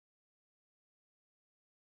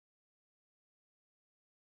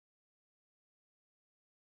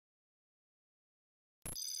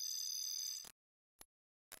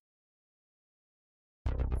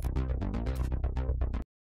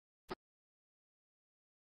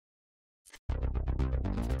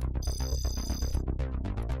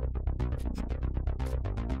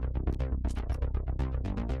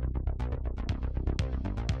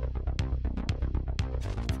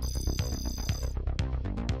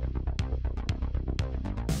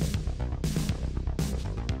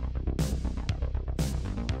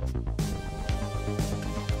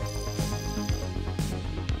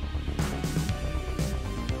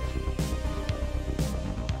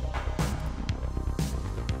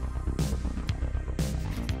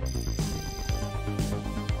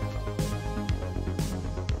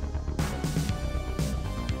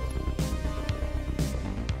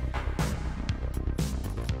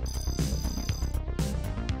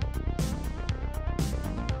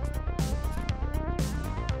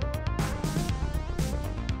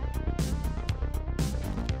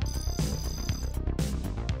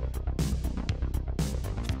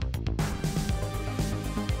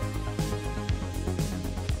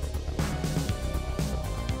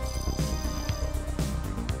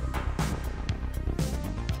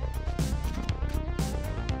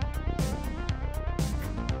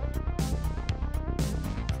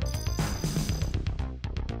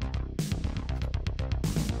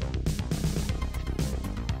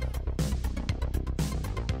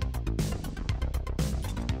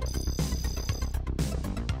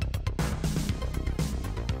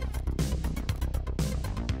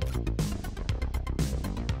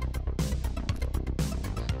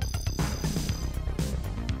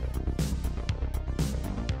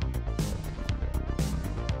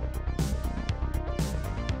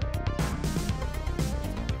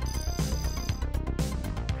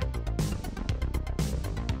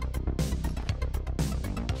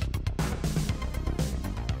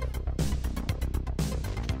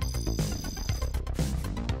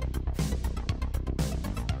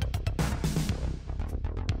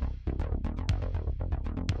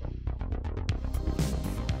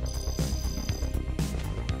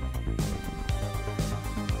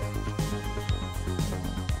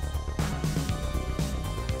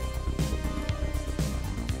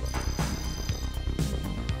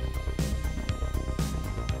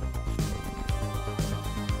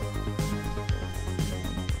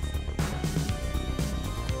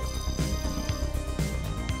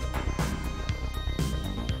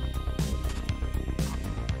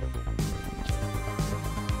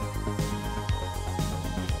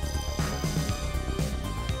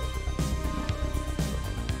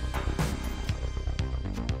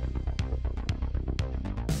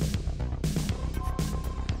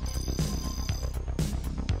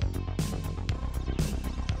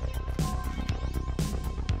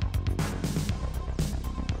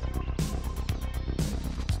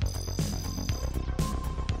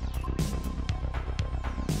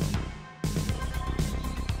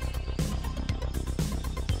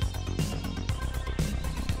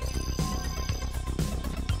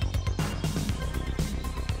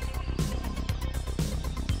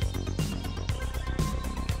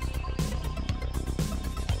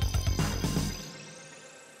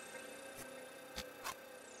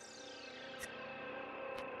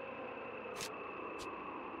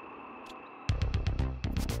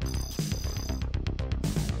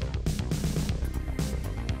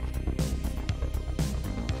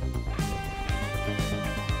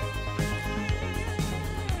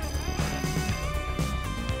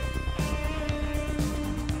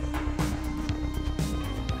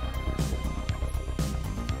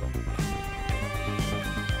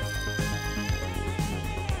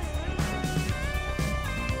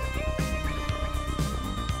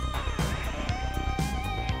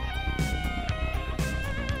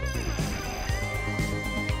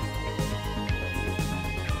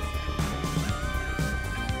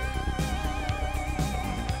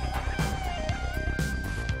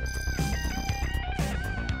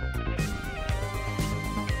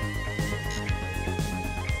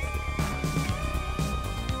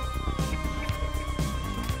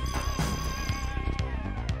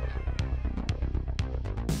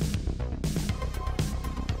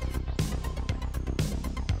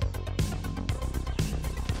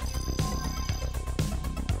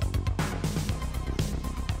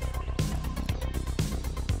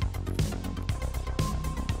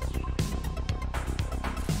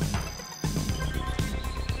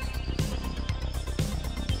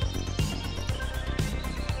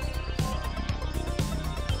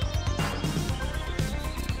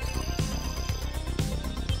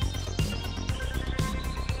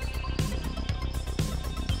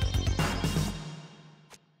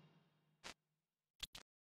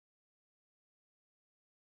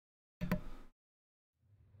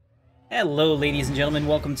Hello, ladies and gentlemen.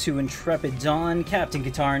 Welcome to Intrepid Dawn. Captain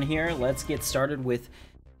Katarn here. Let's get started with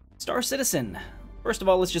Star Citizen. First of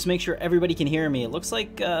all, let's just make sure everybody can hear me. It looks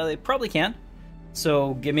like they probably can.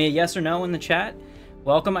 So give me a yes or no in the chat.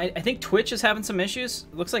 Welcome. I think Twitch is having some issues.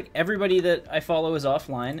 It looks like everybody that I follow is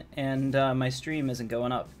offline, and my stream isn't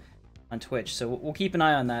going up on Twitch. So we'll keep an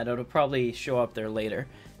eye on that. It'll probably show up there later.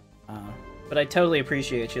 But I totally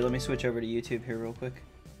appreciate you. Let me switch over to YouTube here real quick.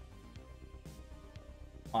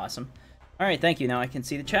 Awesome. Alright, thank you. Now I can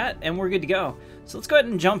see the chat, and we're good to go. So let's go ahead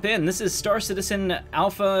and jump in. This is Star Citizen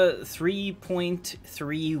Alpha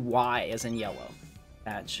 3.3Y, as in yellow.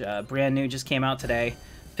 Patch. Brand new, just came out today.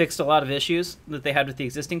 Fixed a lot of issues that they had with the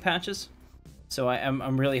existing patches. So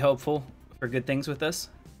I'm really hopeful for good things with this.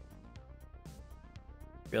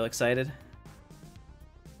 Real excited.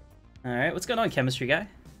 Alright, what's going on, chemistry guy?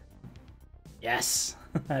 Yes!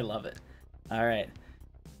 I love it. Alright.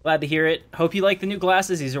 Glad to hear it. Hope you like the new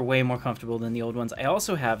glasses. These are way more comfortable than the old ones. I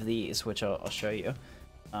also have these, which I'll show you.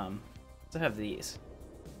 I have these,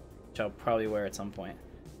 which I'll probably wear at some point.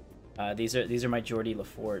 These are my Geordie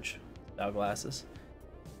LaForge style glasses.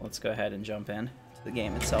 Let's go ahead and jump in to the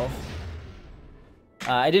game itself.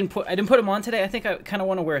 I didn't put them on today. I think I kind of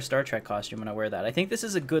want to wear a Star Trek costume when I wear that. I think this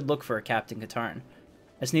is a good look for a Captain Katarn.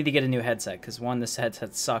 I just need to get a new headset because one, this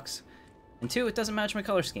headset sucks, and two, it doesn't match my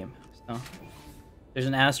color scheme. So. There's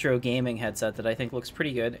an Astro Gaming headset that I think looks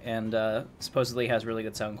pretty good and supposedly has really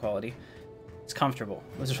good sound quality. It's comfortable.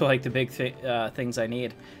 Those are like the big things I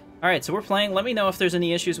need. Alright, so we're playing. Let me know if there's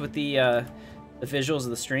any issues with the visuals of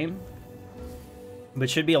the stream. But it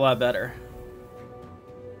should be a lot better.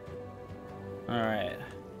 Alright.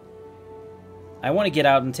 I want to get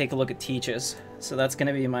out and take a look at Teach's. So that's going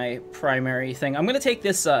to be my primary thing. I'm going to take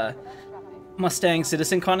this Mustang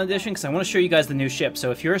Citizen Con edition because I want to show you guys the new ship.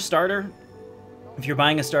 So if you're a starter... If you're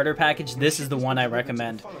buying a starter package, this is the one I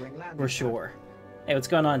recommend for sure. Hey, what's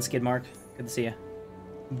going on, Skidmark? Good to see you.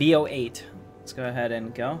 BO8. Let's go ahead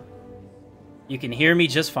and go. You can hear me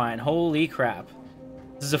just fine. Holy crap.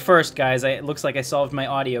 This is a first, guys. It looks like I solved my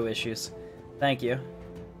audio issues. Thank you.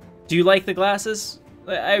 Do you like the glasses?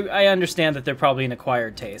 I understand that they're probably an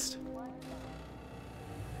acquired taste.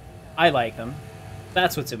 I like them.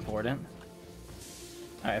 That's what's important.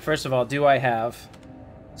 Alright, first of all, do I have...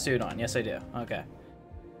 suit on? Yes, I do. Okay.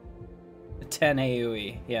 10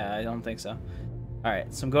 AoE. Yeah, I don't think so.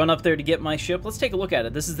 Alright, so I'm going up there to get my ship. Let's take a look at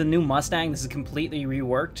it. This is the new Mustang. This is completely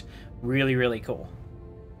reworked. Really, really cool.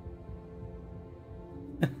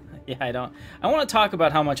 Yeah, I want to talk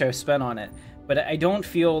about how much I've spent on it, but I don't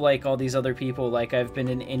feel like all these other people, like I've been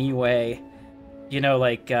in any way, you know,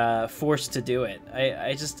 like, forced to do it.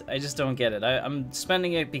 I just don't get it. I'm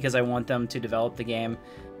spending it because I want them to develop the game.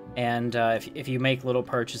 And if you make little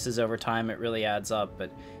purchases over time, it really adds up.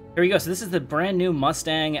 But here we go. So this is the brand new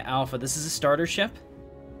Mustang Alpha. This is a starter ship.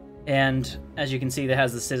 And as you can see, it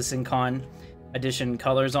has the Citizen Con edition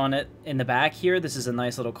colors on it. In the back here, this is a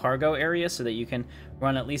nice little cargo area so that you can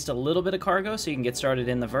run at least a little bit of cargo so you can get started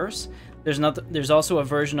in the verse. There's also a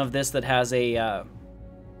version of this that has a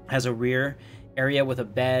rear area with a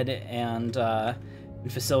bed and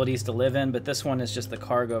facilities to live in. But this one is just the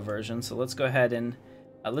cargo version. So let's go ahead and...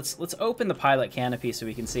 let's open the pilot canopy so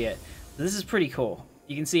we can see it. This is pretty cool.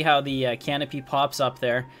 You can see how the canopy pops up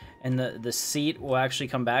there, and the seat will actually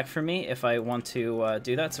come back for me if I want to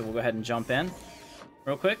do that. So we'll go ahead and jump in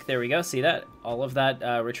real quick. There we go. See that? All of that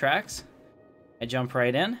retracts. I jump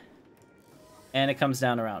right in, and it comes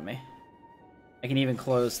down around me. I can even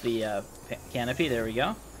close the canopy. There we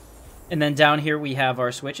go. And then down here we have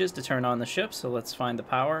our switches to turn on the ship. So let's find the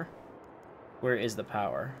power. Where is the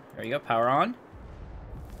power? There we go. Power on.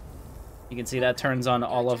 You can see that turns on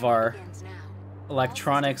all of our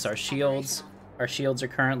electronics, our shields. Our shields are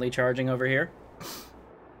currently charging over here.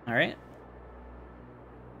 Alright.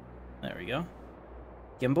 There we go.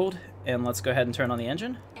 Gimbaled. And let's go ahead and turn on the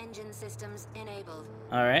engine. Engine systems enabled.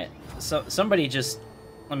 Alright. So somebody just...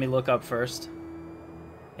 Let me look up first.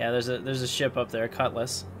 Yeah, there's a ship up there,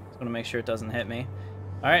 Cutlass. Just want to make sure it doesn't hit me.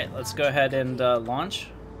 Alright, let's go ahead and launch.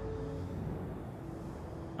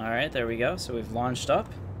 Alright, there we go. So we've launched up.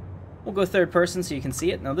 We'll go third person so you can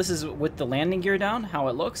see it. Now this is with the landing gear down, how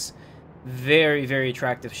it looks. Very, very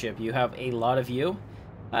attractive ship. You have a lot of view.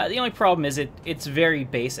 The only problem is it's very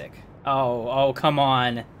basic. Oh, come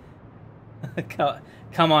on.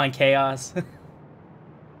 Come on, Chaos.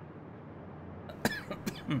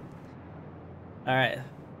 Alright.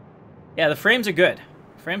 Yeah, the frames are good.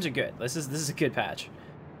 Frames are good. This is a good patch.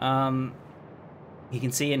 You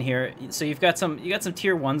can see in here, so you got some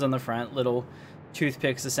tier 1s on the front, little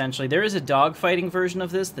toothpicks essentially. There is a dogfighting version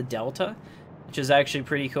of this, the Delta, which is actually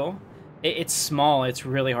pretty cool. It's small. It's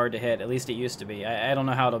really hard to hit. At least it used to be. I don't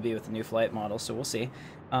know how it'll be with the new flight model, so we'll see.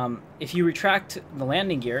 If you retract the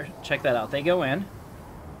landing gear, check that out. They go in,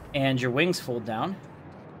 and your wings fold down.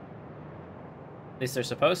 At least they're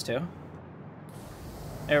supposed to.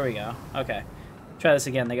 There we go. Okay. Try this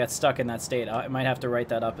again. They got stuck in that state. I might have to write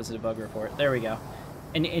that up as a bug report. There we go.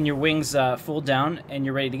 And your wings fold down, and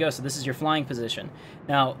you're ready to go. So this is your flying position.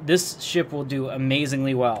 Now, this ship will do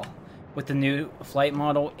amazingly well with the new flight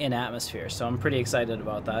model in atmosphere. So I'm pretty excited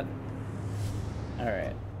about that. All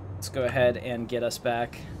right. Let's go ahead and get us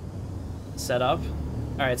back set up.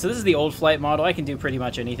 All right, so this is the old flight model. I can do pretty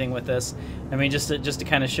much anything with this. I mean, just to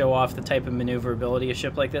kind of show off the type of maneuverability a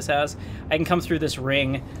ship like this has. I can come through this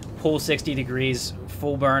ring, pull 60 degrees,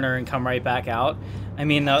 full burner, and come right back out. I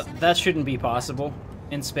mean, that shouldn't be possible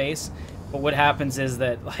in space. But what happens is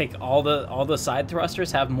that like all the side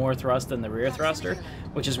thrusters have more thrust than the rear thruster,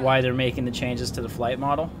 which is why they're making the changes to the flight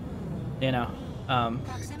model. You know,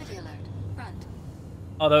 Proximity alert. Front.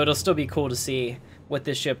 although it'll still be cool to see what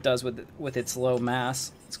this ship does with its low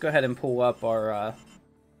mass. Let's go ahead and pull up our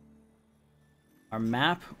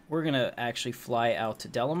map. We're gonna actually fly out to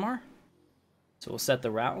Delamar, so we'll set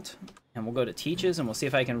the route and we'll go to Teaches and we'll see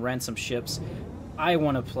if I can rent some ships. I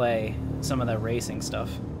want to play some of that racing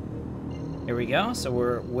stuff. Here we go. So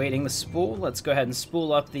we're waiting the spool. Let's go ahead and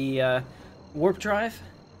spool up the warp drive.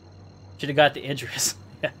 Should have got the Idris.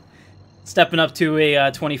 Yeah. Stepping up to a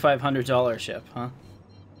 $2,500 ship, huh?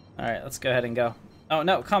 All right, let's go ahead and go. Oh,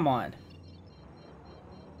 no, come on.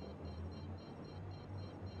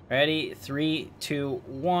 Ready? 3, 2,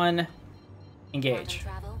 1. Engage.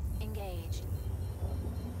 Travel. Engaged.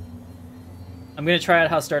 I'm going to try out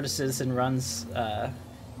how Stardust Citizen runs.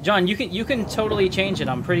 John, you can totally change it,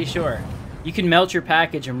 I'm pretty sure. You can melt your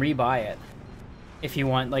package and rebuy it if you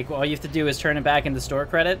want. Like, all you have to do is turn it back into store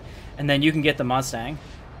credit, and then you can get the Mustang.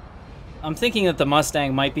 I'm thinking that the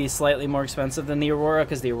Mustang might be slightly more expensive than the Aurora,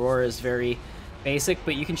 because the Aurora is very basic,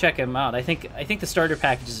 but you can check them out. I think the starter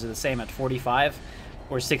packages are the same at 45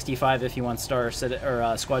 or 65 if you want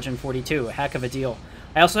Squadron 42. A heck of a deal.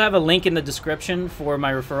 I also have a link in the description for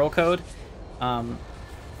my referral code. I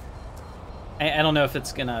don't know if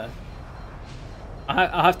it's gonna...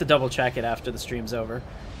 I'll have to double check it after the stream's over,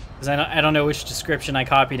 because I don't know which description I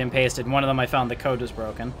copied and pasted. One of them I found the code was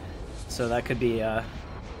broken, so that could be a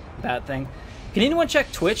bad thing. Can anyone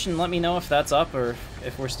check Twitch and let me know if that's up or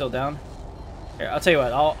if we're still down? Here, I'll tell you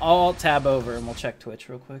what, I'll tab over and we'll check Twitch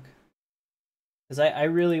real quick, because I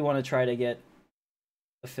really want to try to get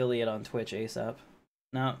affiliate on Twitch ASAP.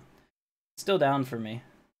 No, it's still down for me.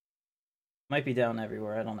 Might be down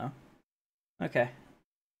everywhere, I don't know. Okay.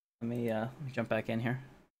 Let me jump back in here.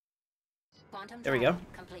 There we go.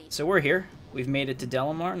 Complete. So we're here. We've made it to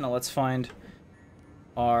Delamar. Now let's find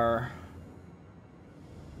our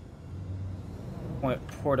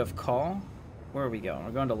port of call. Where are we going?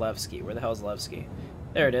 We're going to Levski. Where the hell is Levski?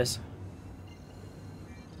 There it is.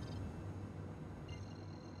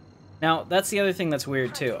 Now, that's the other thing that's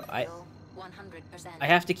weird, too. I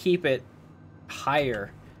have to keep it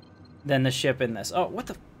higher than the ship in this. Oh, what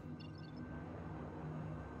the...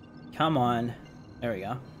 Come on. There we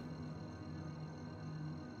go.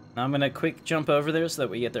 Now I'm going to quick jump over there so that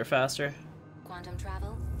we get there faster. Quantum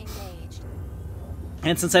travel engaged.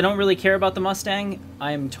 And since I don't really care about the Mustang,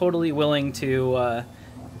 I'm totally willing to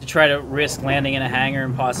try to risk landing in a hangar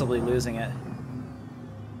and possibly losing it.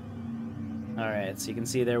 Alright, so you can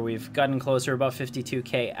see there we've gotten closer, about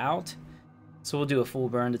 52k out. So we'll do a full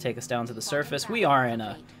burn to take us down to the surface. We are in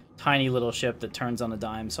a tiny little ship that turns on a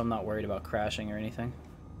dime, so I'm not worried about crashing or anything.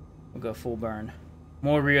 We'll go full burn.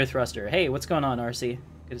 More rear thruster. Hey, what's going on, RC?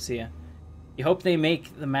 Good to see you. You hope they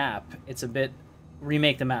make the map. It's a bit...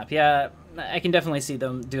 remake the map. Yeah, I can definitely see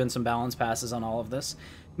them doing some balance passes on all of this.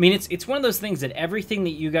 I mean, it's one of those things that everything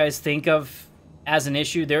that you guys think of as an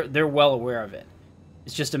issue, they're well aware of it.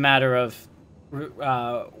 It's just a matter of,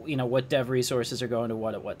 you know, what dev resources are going to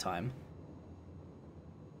what at what time.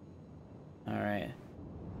 All right.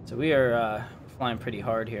 So we are flying pretty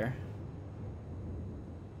hard here.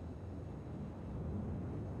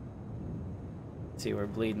 See, we're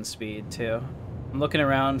bleeding speed too. I'm looking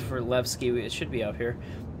around for Levski. It should be up here.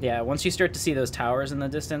 Yeah, once you start to see those towers in the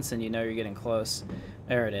distance and you know you're getting close.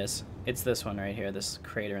 There it is. It's this one right here, this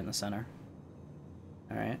crater in the center.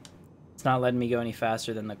 Alright. It's not letting me go any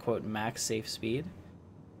faster than the, quote, max safe speed.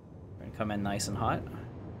 We're going to come in nice and hot.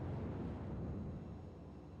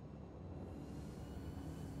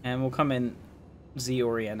 And we'll come in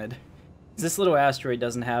Z-oriented. This little asteroid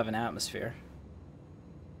doesn't have an atmosphere.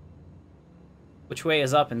 Which way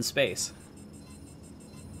is up in space?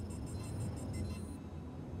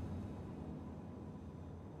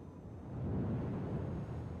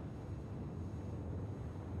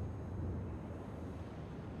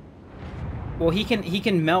 Well, he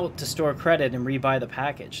can melt to store credit and rebuy the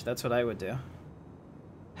package. That's what I would do.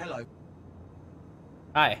 Hello.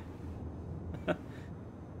 Hi.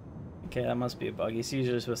 Okay, that must be a bug. He's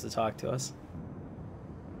usually supposed to talk to us.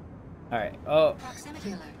 Alright. Oh. Proximity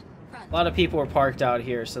alert. Front. A lot of people are parked out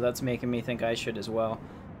here, so that's making me think I should as well.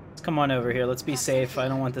 Let's come on over here. Let's be safe. I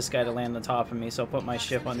don't want this guy to land on top of me, so I'll put my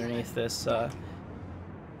ship underneath this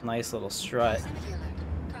nice little strut. Proximity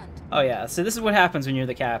alert. Front. Oh yeah, so this is what happens when you're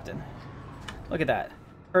the captain. Look at that.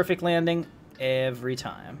 Perfect landing every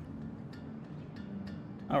time.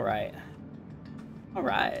 Alright.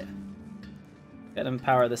 Alright. Gotta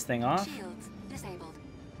power this thing off. Shields disabled.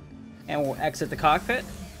 And we'll exit the cockpit.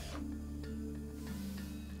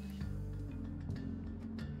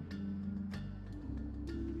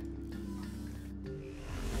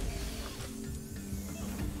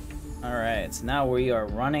 Alright, so now we are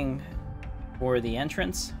running for the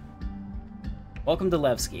entrance. Welcome to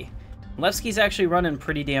Levski. Levski's actually running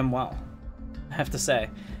pretty damn well, I have to say.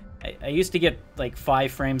 I used to get like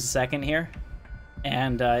 5 frames a second here,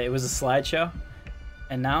 and it was a slideshow.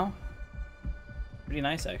 And now, pretty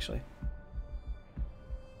nice actually.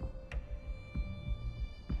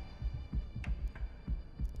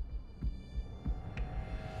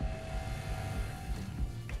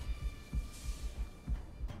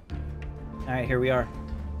 Alright, here we are.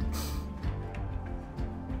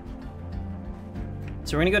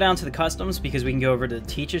 So we're gonna go down to the customs because we can go over to the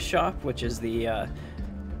Teach's shop, which is the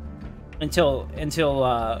until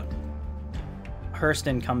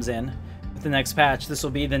Hurston comes in with the next patch. This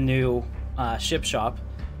will be the new ship shop,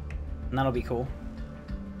 and that'll be cool.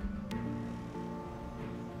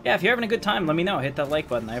 Yeah, if you're having a good time, let me know. Hit that like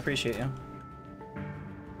button. I appreciate you.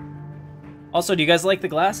 Also, do you guys like the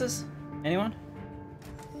glasses? Anyone?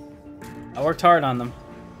 I worked hard on them.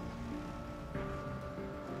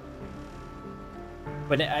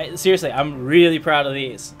 But seriously, I'm really proud of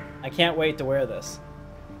these. I can't wait to wear this.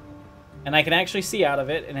 And I can actually see out of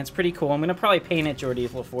it, and it's pretty cool. I'm going to probably paint it Jordi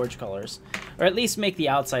LaForge colors. Or at least make the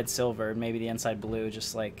outside silver and maybe the inside blue,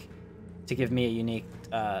 just like to give me a unique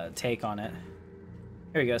take on it.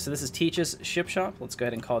 Here we go. So this is Teach's ship shop. Let's go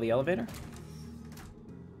ahead and call the elevator.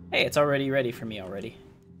 Hey, it's already ready for me already.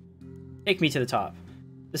 Take me to the top.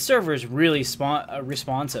 The server is really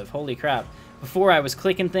responsive. Holy crap. Before I was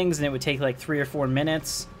clicking things and it would take like 3 or 4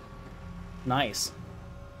 minutes. Nice.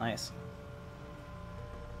 Nice.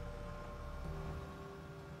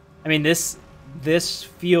 I mean, this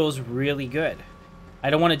feels really good.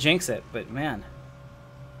 I don't want to jinx it, but man.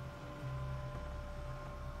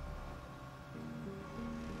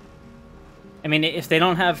 I mean, if they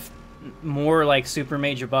don't have more like super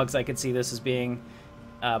major bugs, I could see this as being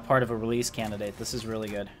part of a release candidate. This is really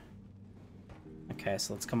good. Okay,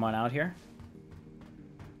 so let's come on out here.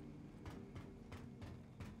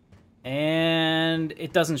 And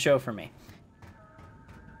it doesn't show for me.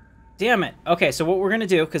 Damn it. Okay, so what we're going to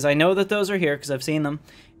do, because I know that those are here, because I've seen them,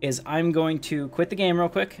 is I'm going to quit the game real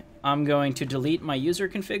quick. I'm going to delete my user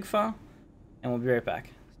config file, and we'll be right back.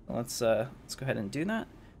 So let's go ahead and do that.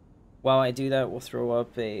 While I do that, we'll throw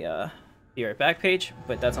up a be right back page,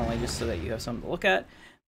 but that's only just so that you have something to look at.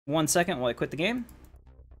 1 second while I quit the game.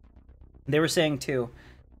 They were saying, too,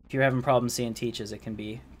 if you're having problems seeing Teach's, it can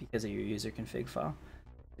be because of your user config file.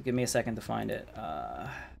 Give me a second to find it.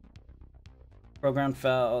 Program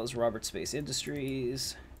files, Robert Space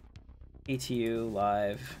Industries, ETU,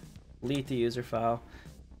 live, delete the user file,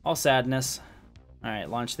 all sadness. All right,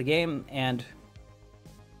 launch the game, and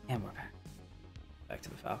we're back. Back to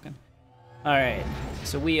the Falcon. All right,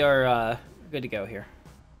 so we are good to go here.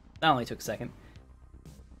 That only took a second.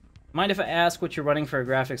 Mind if I ask what you're running for a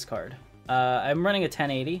graphics card? I'm running a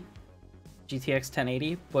 1080, GTX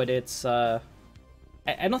 1080, but it's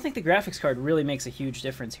I don't think the graphics card really makes a huge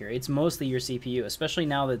difference here. It's mostly your CPU, especially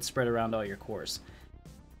now that it's spread around all your cores.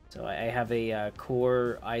 So I have a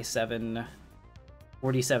Core i7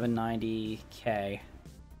 4790K,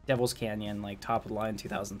 Devil's Canyon, like top of the line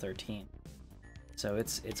 2013. So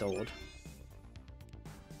it's old.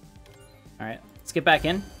 All right, let's get back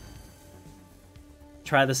in.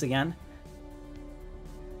 Try this again.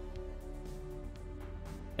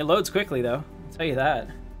 It loads quickly though, I'll tell you that.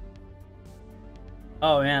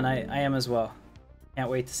 Oh man, I am as well. Can't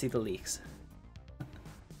wait to see the leaks.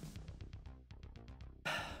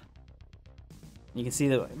 You can see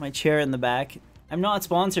my chair in the back. I'm not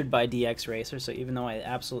sponsored by DX Racer, so even though I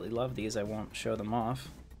absolutely love these, I won't show them off.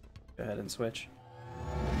 Go ahead and switch.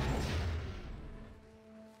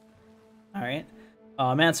 All right.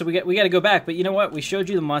 Oh man, so we got to go back. But you know what? We showed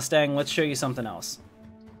you the Mustang. Let's show you something else.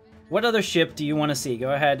 What other ship do you want to see? Go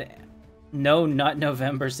ahead. No, not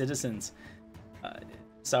November Citizens.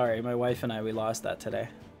 Sorry, my wife and I, we lost that today.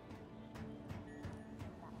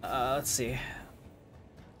 Let's see.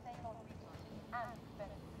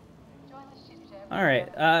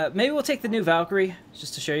 Alright, maybe we'll take the new Valkyrie,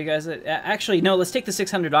 just to show you guys it. Actually, no, let's take the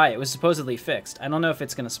 600i. It was supposedly fixed. I don't know if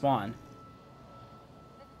it's going to spawn.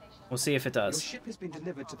 We'll see if it does. Your ship has been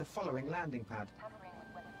delivered to the following landing pad.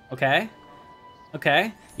 Okay.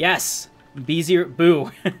 Okay. Yes! B0...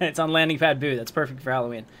 Boo. It's on landing pad Boo. That's perfect for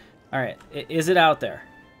Halloween. Alright, is it out there?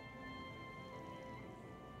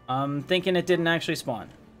 I'm thinking it didn't actually spawn.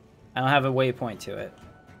 I don't have a waypoint to it.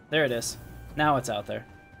 There it is. Now it's out there.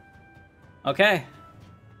 Okay.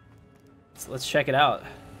 Let's check it out.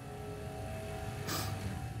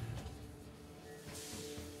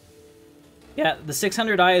 Yeah, the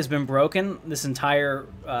 600i has been broken this entire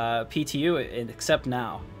PTU except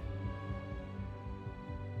now.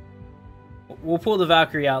 We'll pull the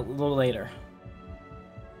Valkyrie out a little later.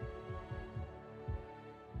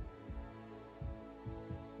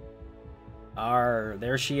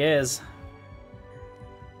 There she is.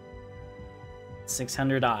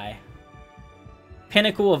 600i.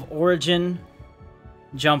 Pinnacle of Origin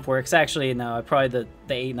jump works. Actually, no, probably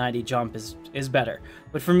the 890 jump is better.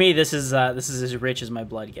 But for me, this is as rich as my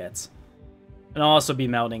blood gets. And I'll also be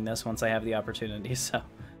melting this once I have the opportunity. So,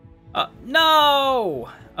 no!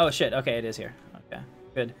 Oh shit. Okay, it is here. Okay,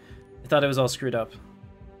 good. I thought it was all screwed up.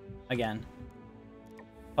 Again.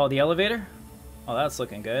 Oh, the elevator? Oh, that's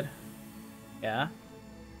looking good. Yeah.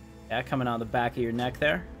 Yeah, coming out the back of your neck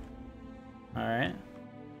there. All right.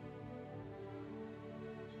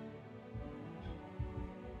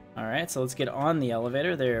 All right, so let's get on the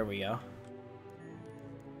elevator. There we go.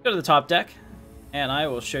 Go to the top deck, and I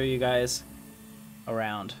will show you guys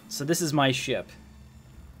around. So this is my ship.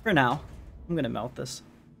 For now, I'm going to melt this.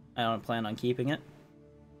 I don't plan on keeping it.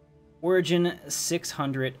 Origin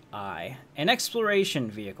 600i, an exploration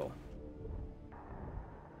vehicle.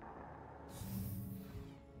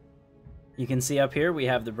 You can see up here we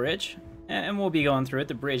have the bridge, and we'll be going through it.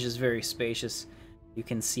 The bridge is very spacious. You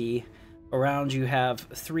can see around you have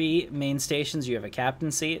 3 main stations. You have a captain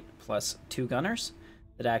seat plus 2 gunners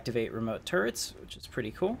that activate remote turrets, which is pretty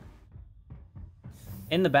cool.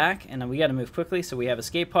 In the back, and we got to move quickly, so we have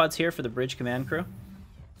escape pods here for the bridge command crew.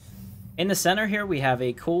 In the center here, we have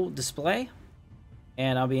a cool display,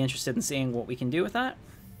 and I'll be interested in seeing what we can do with that.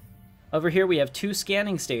 Over here, we have 2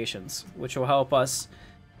 scanning stations, which will help us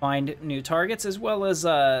find new targets, as well as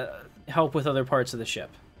help with other parts of the ship.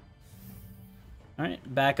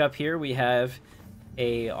 Alright, back up here we have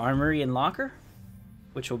a armory and locker,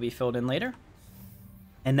 which will be filled in later.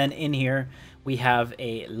 And then in here we have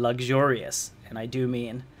a luxurious, and I do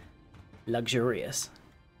mean luxurious,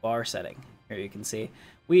 bar setting. Here you can see.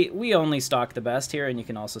 We only stock the best here, and you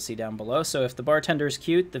can also see down below. So if the bartender is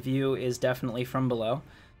cute, the view is definitely from below.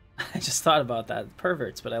 I just thought about that.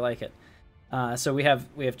 Perverts, but I like it. So we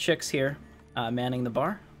have chicks here manning the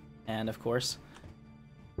bar, and of course,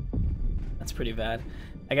 that's pretty bad.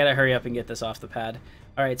 I gotta hurry up and get this off the pad.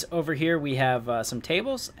 All right, so over here we have some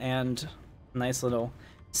tables and a nice little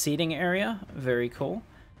seating area. Very cool.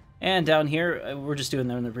 And down here, we're just doing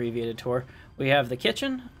an abbreviated tour. We have the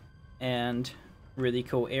kitchen and really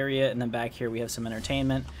cool area, and then back here we have some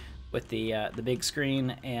entertainment with the big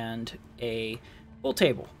screen and a pool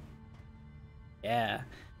table. Yeah.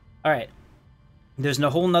 All right. There's no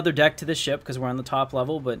whole nother deck to this ship because we're on the top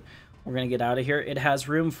level, but we're going to get out of here. It has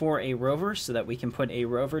room for a rover so that we can put a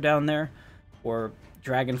rover down there, or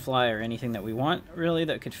dragonfly, or anything that we want, really,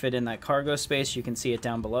 that could fit in that cargo space. You can see it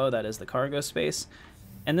down below. That is the cargo space.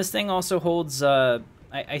 And this thing also holds, I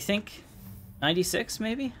think, 96,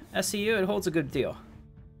 maybe? SCU? It holds a good deal.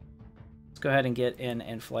 Let's go ahead and get in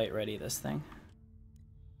and flight ready this thing.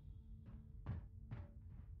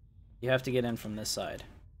 You have to get in from this side.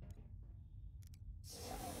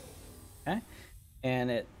 Okay,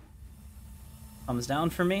 and it comes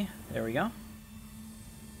down for me. There we go.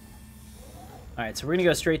 Alright, so we're gonna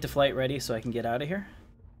go straight to flight ready so I can get out of here.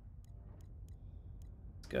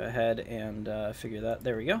 Let's go ahead and figure that.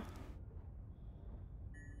 There we go.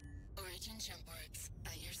 Origin jump works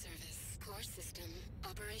at your service. Core system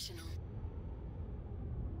operational.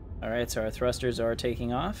 Alright, so our thrusters are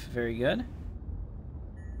taking off. Very good.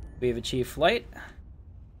 We have achieved flight.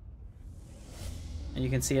 And you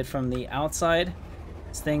can see it from the outside.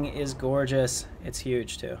 This thing is gorgeous. It's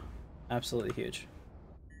huge too. Absolutely huge.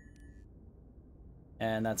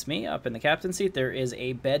 And that's me up in the captain's seat. There is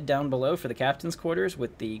a bed down below for the captain's quarters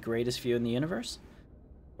with the greatest view in the universe.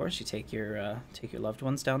 Of course, you take your loved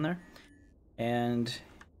ones down there. And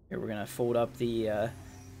here we're gonna fold up the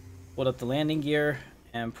landing gear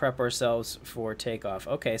and prep ourselves for takeoff.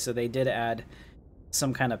 Okay, so they did add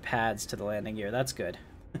some kind of pads to the landing gear. That's good.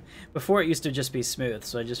 Before it used to just be smooth,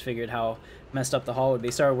 so I just figured how messed up the hull would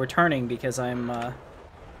be. Sorry, we're turning because I'm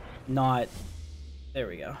not... There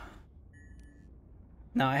we go.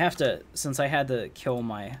 Now I have to, since I had to kill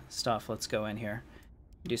my stuff, let's go in here.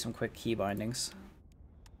 Do some quick key bindings.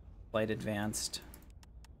 Flight advanced.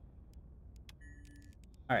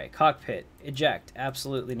 Alright, cockpit. Eject.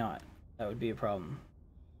 Absolutely not. That would be a problem.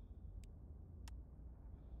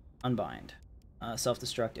 Unbind.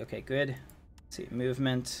 Self-destruct. Okay, good. Let's see,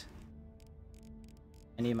 movement.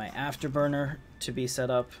 I need my afterburner to be set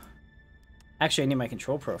up. Actually, I need my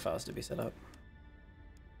control profiles to be set up.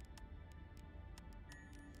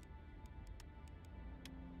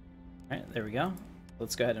 Alright, there we go.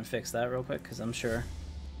 Let's go ahead and fix that real quick, because I'm sure...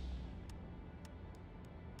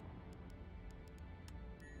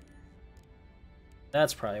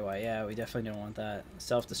 That's probably why. Yeah, we definitely don't want that.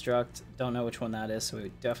 Self-destruct. Don't know which one that is, so we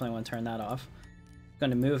definitely want to turn that off.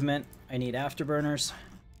 Going to movement. I need afterburners.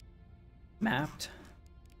 Mapped.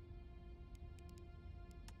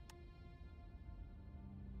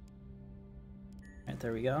 Alright,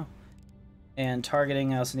 there we go. And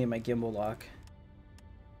targeting, I also need my gimbal lock.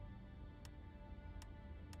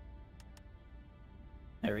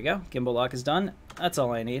 There we go. Gimbal lock is done. That's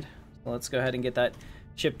all I need. So let's go ahead and get that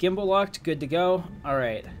ship gimbal locked. Good to go.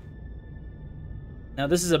 Alright. Now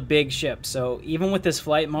this is a big ship, so even with this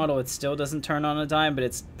flight model, it still doesn't turn on a dime, but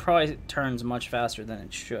it probably turns much faster than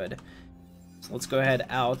it should. So let's go ahead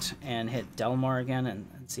out and hit Delmar again and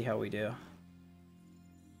see how we do.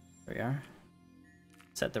 There we are.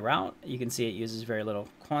 Set the route. You can see it uses very little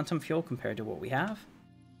quantum fuel compared to what we have.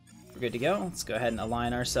 We're good to go. Let's go ahead and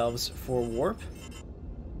align ourselves for warp.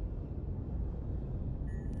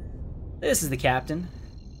 This is the captain.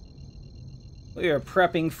 We are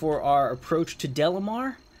prepping for our approach to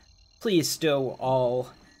Delamar. Please stow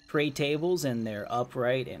all tray tables in their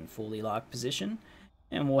upright and fully locked position,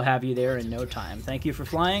 and we'll have you there in no time. Thank you for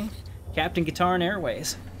flying, Captain Katarn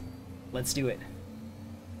Airways. Let's do it.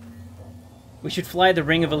 We should fly the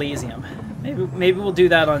Ring of Elysium. Maybe we'll do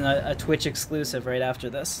that on a Twitch exclusive right after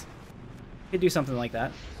this. Could do something like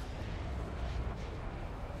that.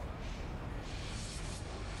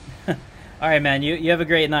 Alright, man, you have a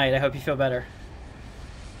great night. I hope you feel better.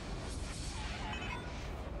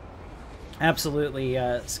 Absolutely,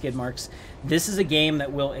 skid marks. This is a game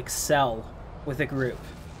that will excel with a group.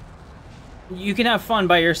 You can have fun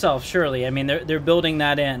by yourself, surely. I mean, they're building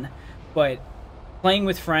that in. But playing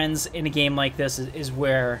with friends in a game like this is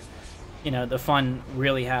where, you know, the fun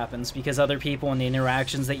really happens. Because other people and the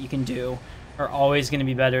interactions that you can do are always going to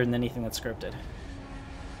be better than anything that's scripted.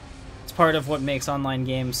 It's part of what makes online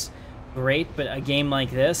games great, but a game like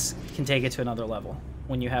this can take it to another level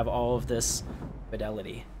when you have all of this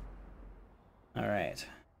fidelity. Alright.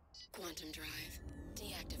 Quantum drive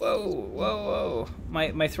deactivated. Whoa, whoa,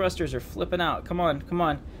 whoa. My thrusters are flipping out. Come on, come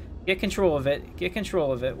on. Get control of it. Get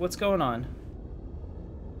control of it. What's going on?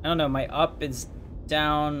 I don't know, my up is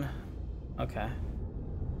down. Okay.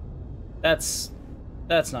 That's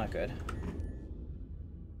not good.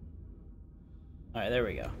 Alright, there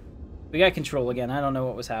we go. We got control again. I don't know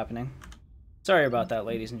what was happening. Sorry about that,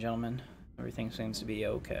 ladies and gentlemen. Everything seems to be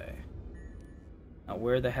okay. Now,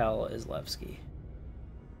 where the hell is Levski?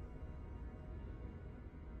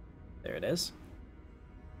 There it is.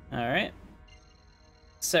 Alright.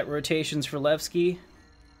 Set rotations for Levski.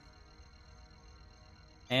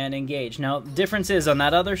 And engage. Now, the difference is, on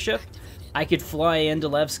that other ship, I could fly into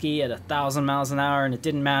Levski at 1,000 miles an hour and it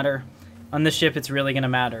didn't matter. On this ship, it's really going to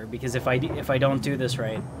matter, because if I don't do this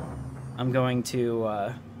right, I'm going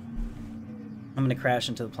to crash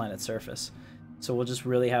into the planet's surface. So we'll just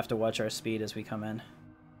really have to watch our speed as we come in.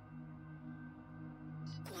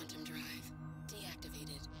 Quantum drive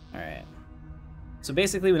deactivated. Alright. So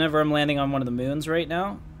basically, whenever I'm landing on one of the moons right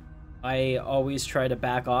now, I always try to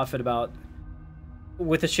back off at about,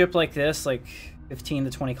 with a ship like this, like 15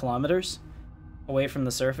 to 20 kilometers away from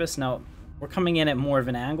the surface. Now, we're coming in at more of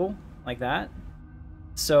an angle, like that.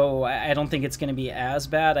 So I don't think it's going to be as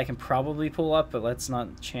bad. I can probably pull up, but let's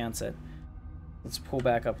not chance it. Let's pull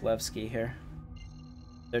back up Levski here.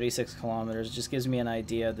 36 kilometers. Just gives me an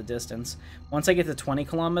idea of the distance. Once I get to 20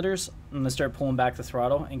 kilometers, I'm going to start pulling back the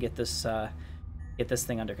throttle and get this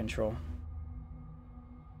thing under control.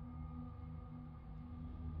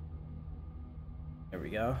 There we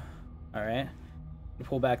go. Alright.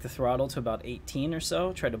 Pull back the throttle to about 18 or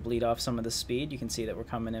so. Try to bleed off some of the speed. You can see that we're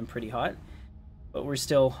coming in pretty hot. But we're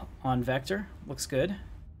still on vector. Looks good.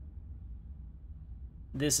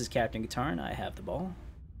 This is Captain Katarn. I have the ball.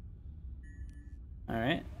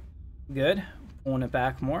 Alright. Good. Pulling it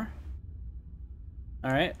back more.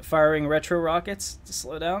 Alright, firing retro rockets to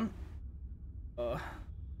slow down. We're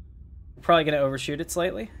probably going to overshoot it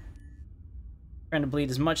slightly. Trying to bleed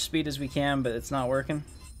as much speed as we can, but it's not working.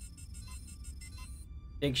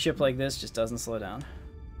 Big ship like this just doesn't slow down.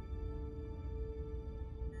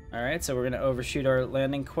 Alright, so we're going to overshoot our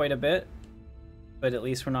landing quite a bit, but at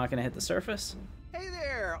least we're not going to hit the surface. Hey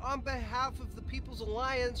there! On behalf of the People's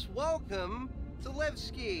Alliance, welcome to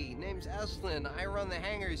Levski. Name's Eslin. I run the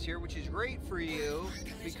hangars here, which is great for you,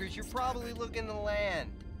 because you're probably looking to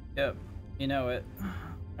land. Yep, you know it.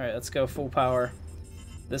 Alright, let's go full power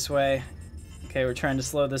this way. Okay, we're trying to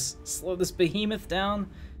slow this behemoth down.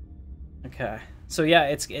 Okay, so yeah,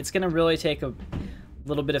 it's gonna really take a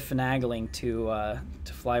little bit of finagling to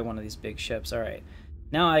fly one of these big ships. All right,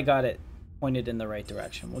 now I got it pointed in the right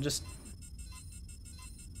direction. We'll just.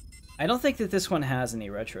 I don't think that this one has any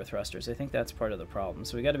retro thrusters. I think that's part of the problem.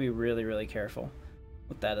 So we got to be really, really careful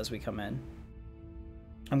with that as we come in.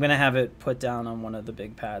 I'm gonna have it put down on one of the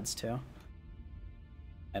big pads too.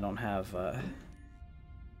 I don't have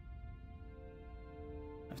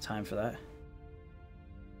time for that.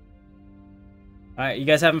 Alright, you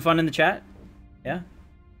guys having fun in the chat? Yeah?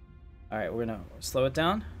 Alright, we're gonna slow it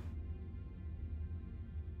down.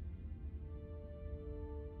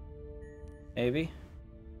 Maybe.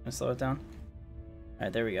 Gonna slow it down.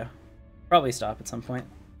 Alright, there we go. Probably stop at some point.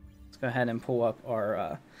 Let's go ahead and pull up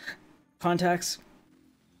our contacts.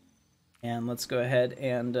 And let's go ahead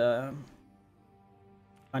and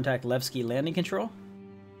contact Levski Landing Control.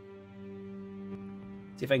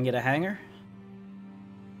 See if I can get a hangar.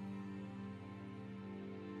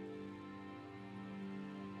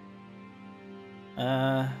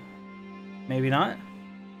 Maybe not.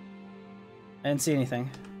 I didn't see anything.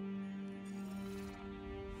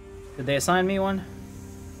 Did they assign me one?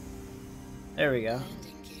 There we go.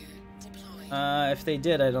 If they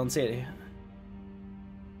did, I don't see it.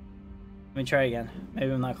 Let me try again.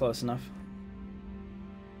 Maybe I'm not close enough.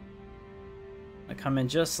 I come in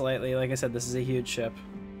just slightly. Like I said, this is a huge ship.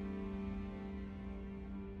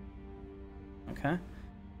 Okay.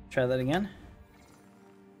 Try that again.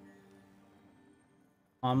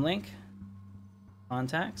 Link.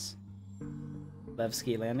 Contacts.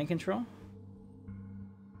 Levski Landing Control.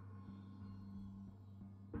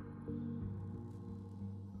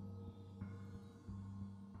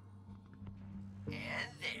 And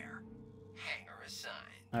there. Hangar assigned.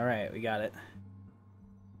 Alright, we got it.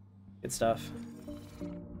 Good stuff.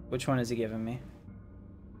 Which one is he giving me?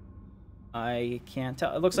 I can't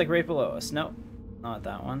tell. It looks like right below us. Nope, not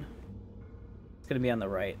that one. It's gonna be on the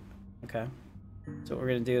right. Okay. So what we're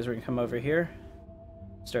gonna do is we're gonna come over here,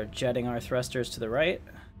 start jetting our thrusters to the right.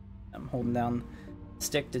 I'm holding down the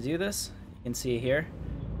stick to do this. You can see here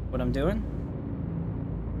what I'm doing.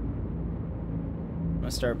 I'm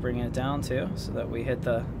gonna start bringing it down too, so that we hit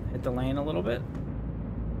the lane a little bit.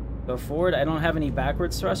 Go forward. I don't have any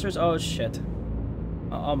backwards thrusters. Oh shit!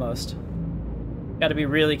 Almost. Got to be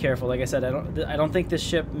really careful. Like I said, I don't think this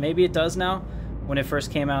ship. Maybe it does now. When it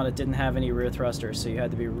first came out, it didn't have any rear thrusters, so you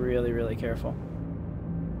had to be really, really careful.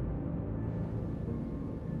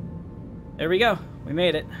 There we go. We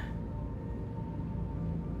made it.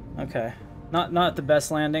 Okay. Not the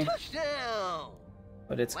best landing. Touchdown!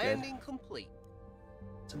 But it's Landing good. complete.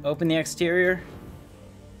 So open the exterior.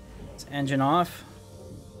 Let's engine off.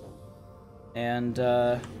 And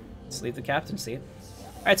let's leave the captain's seat.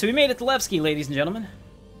 Alright, so we made it to Levski, ladies and gentlemen.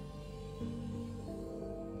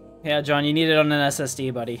 Yeah, John, you need it on an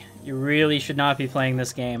SSD, buddy. You really should not be playing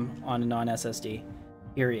this game on a non-SSD.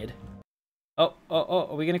 Period. Oh,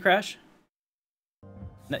 are we gonna crash?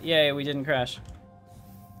 No, yay, we didn't crash.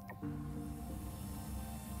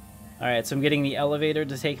 Alright, so I'm getting the elevator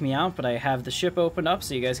to take me out, but I have the ship opened up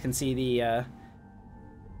so you guys can see the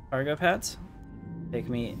cargo pads. Take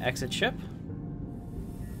me exit ship.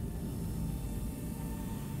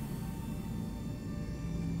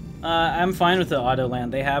 I'm fine with the auto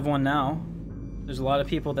land. They have one now. There's a lot of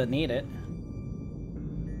people that need it.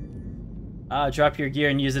 Drop your gear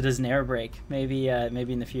and use it as an air brake. Maybe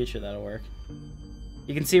in the future that'll work.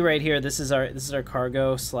 You can see right here. This is our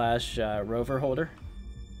cargo slash rover holder.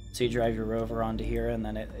 So you drive your rover onto here, and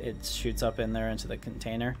then it shoots up in there into the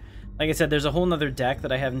container. Like I said, there's a whole nother deck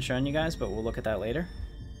that I haven't shown you guys, but we'll look at that later.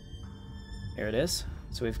 Here it is.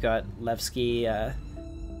 So we've got Levski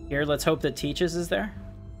here. Let's hope that Teach's is there.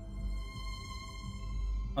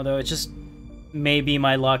 Although it just may be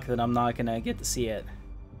my luck that I'm not gonna get to see it.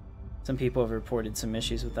 Some people have reported some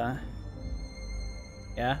issues with that.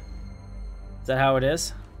 Yeah? Is that how it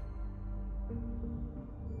is?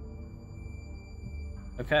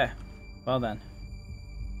 Okay. Well then.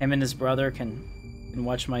 Him and his brother can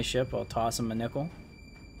watch my ship. I'll toss him a nickel.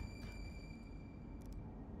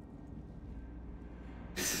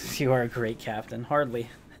 You are a great captain. Hardly.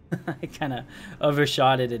 I kind of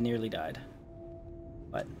overshot it and nearly died.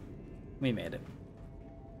 But we made it.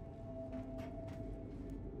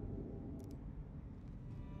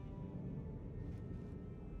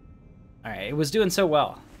 Alright, it was doing so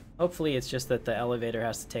well. Hopefully it's just that the elevator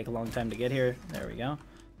has to take a long time to get here. There we go.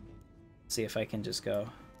 See if I can just go.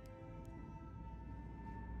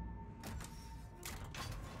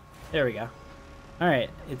 There we go.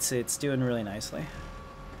 Alright, it's doing really nicely.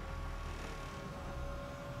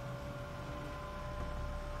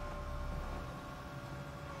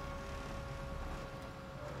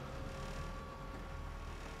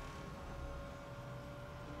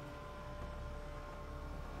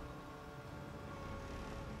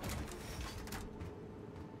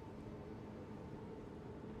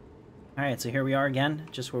 Alright, so here we are again,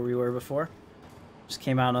 just where we were before. Just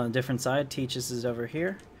came out on a different side. Teachers is over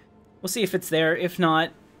here. We'll see if it's there. If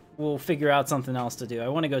not, we'll figure out something else to do. I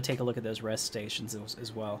want to go take a look at those rest stations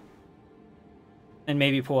as well. And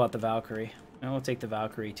maybe pull out the Valkyrie. And we'll take the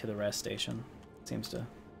Valkyrie to the rest station. Seems to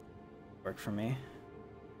work for me.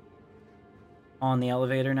 On the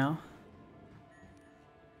elevator now.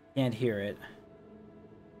 Can't hear it.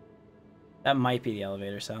 That might be the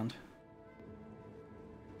elevator sound.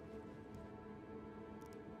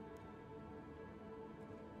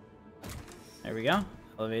 There we go.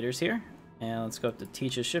 Elevator's here. And let's go up to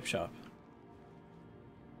Teach's ship shop.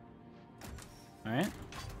 Alright.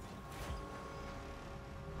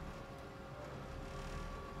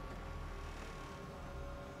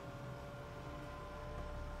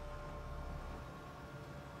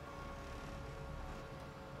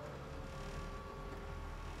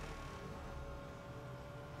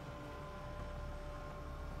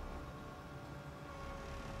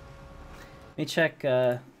 Let me check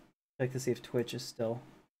to see if Twitch is still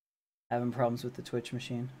having problems with the Twitch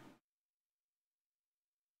machine.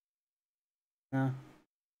 No.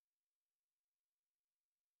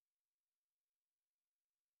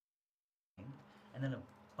 And then a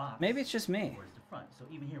box. Maybe it's just me. Towards the front. So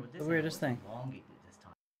even here with this, The weirdest thing. elongated this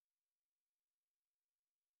time.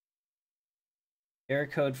 Error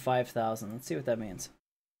code 5000. Let's see what that means.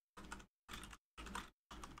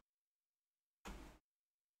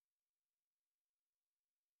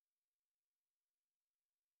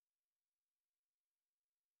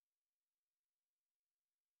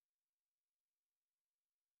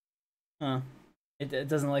 Huh. It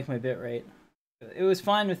doesn't like my bit rate. It was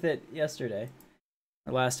fine with it yesterday.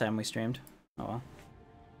 Or last time we streamed. Oh well.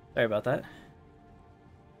 Sorry about that.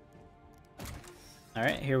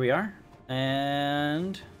 Alright, here we are.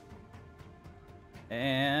 And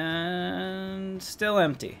still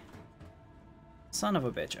empty. Son of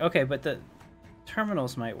a bitch. Okay, but the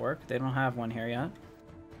terminals might work. They don't have one here yet.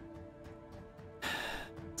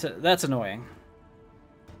 So that's annoying.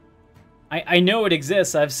 I know it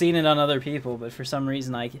exists. I've seen it on other people, but for some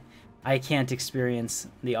reason I can't experience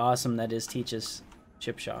the awesome that is Teach's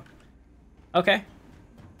ship shop. Okay.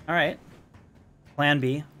 Alright. Plan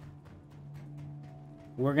B.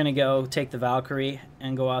 We're gonna go take the Valkyrie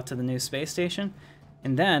and go out to the new space station.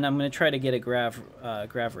 And then I'm gonna try to get a grav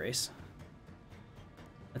race.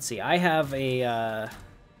 Let's see, I have a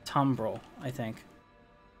tumbrel, I think.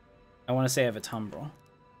 I wanna say I have a tumbrel.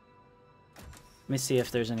 Let me see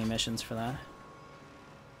if there's any missions for that.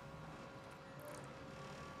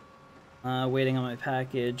 Waiting on my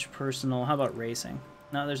package, personal. How about racing?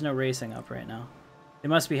 No, there's no racing up right now. They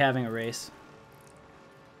must be having a race.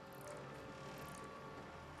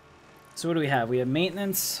 So what do we have? We have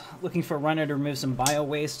maintenance, looking for a runner to remove some bio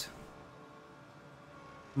waste.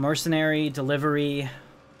 Mercenary, delivery.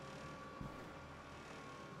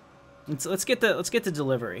 Let's get the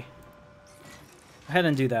delivery. Go ahead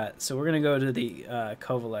and do that. So we're gonna go to the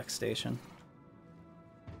Kovalek station.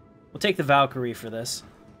 We'll take the Valkyrie for this.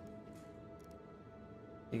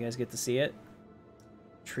 You guys get to see it.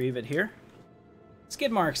 Retrieve it here. Skid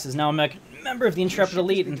Marks is now a member of the Intrepid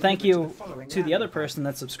Elite, and thank you to the other person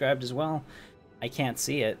that subscribed as well. I can't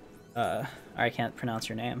see it. Or I can't pronounce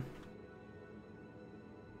your name.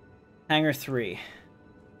 Hangar 3.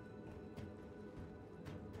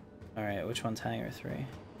 Alright, which one's Hangar 3?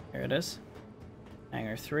 Here it is.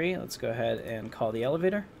 Hangar 3. Let's go ahead and call the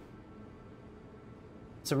elevator.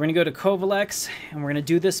 So we're going to go to Kovalek's, and we're going to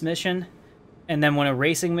do this mission. And then when a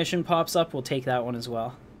racing mission pops up, we'll take that one as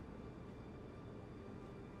well.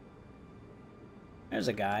 There's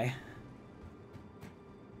a guy.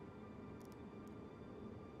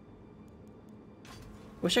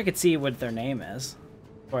 Wish I could see what their name is.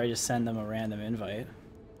 Before I just send them a random invite.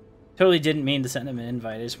 Totally didn't mean to send them an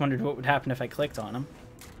invite. I just wondered what would happen if I clicked on them.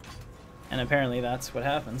 And apparently that's what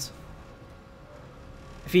happens.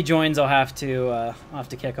 If he joins, I'll have to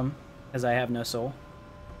kick him, because I have no soul.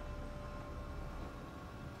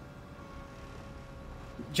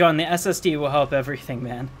 John, the SSD will help everything,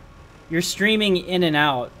 man. You're streaming in and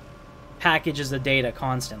out packages of data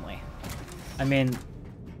constantly. I mean,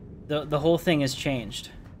 the whole thing has changed.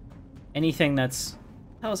 Anything that's...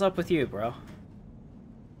 What the hell's up with you, bro?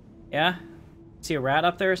 Yeah? See a rat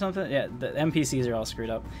up there or something? Yeah, the NPCs are all screwed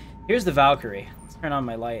up. Here's the Valkyrie. Let's turn on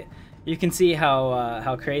my light. You can see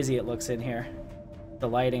how crazy it looks in here. The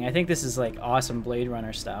lighting. I think this is like awesome Blade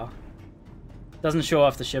Runner style. Doesn't show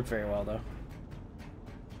off the ship very well, though.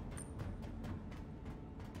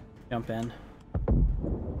 Jump in.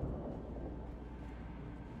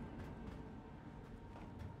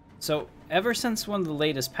 So, ever since one of the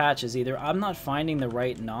latest patches, either I'm not finding the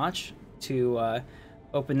right notch to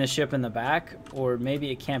open the ship in the back, or maybe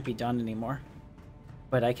it can't be done anymore.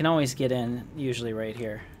 But I can always get in, usually right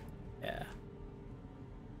here. Yeah.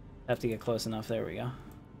 Have to get close enough. There we go.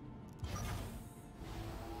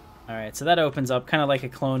 Alright, so that opens up kind of like a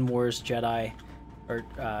Clone Wars Jedi, or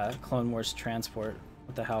Clone Wars transport.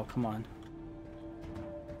 What the hell? Come on.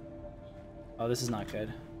 Oh, this is not good.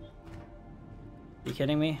 Are you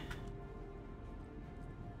kidding me?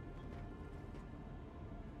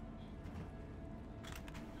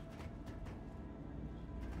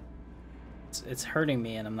 It's hurting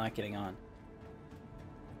me and I'm not getting on.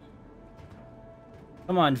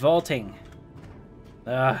 Come on, vaulting.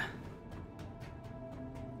 Alright,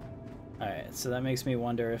 so that makes me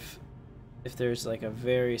wonder if there's like a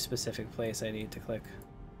very specific place I need to click.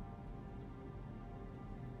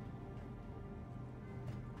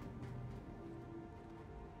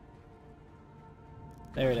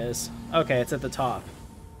 There it is. Okay, it's at the top.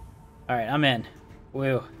 Alright, I'm in.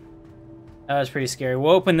 Woo. That was pretty scary.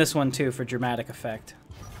 We'll open this one too for dramatic effect.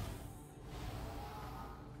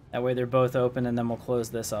 That way they're both open and then we'll close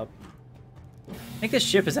this up. I think this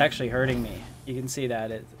ship is actually hurting me. You can see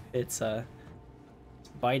that. It's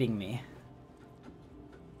biting me.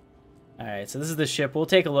 Alright, so this is the ship. We'll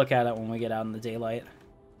take a look at it when we get out in the daylight.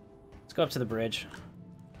 Let's go up to the bridge.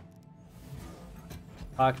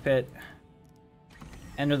 Cockpit.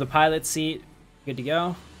 Enter the pilot seat. Good to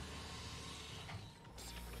go.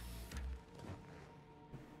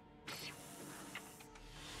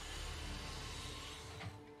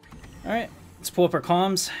 Alright, let's pull up our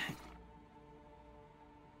comms.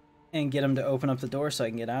 And get them to open up the door so I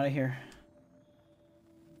can get out of here.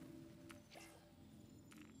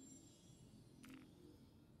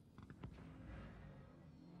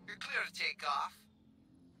 You're clear to take off.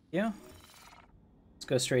 Yeah. Let's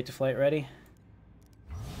go straight to flight ready.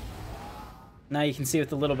 Now you can see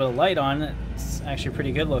with a little bit of light on, it's actually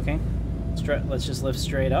pretty good looking. Let's just lift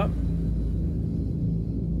straight up.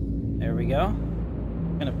 There we go.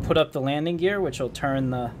 I'm gonna put up the landing gear, which will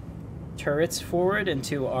turn the turrets forward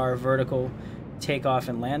into our vertical takeoff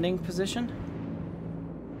and landing position.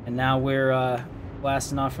 And now we're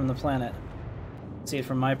blasting off from the planet. See it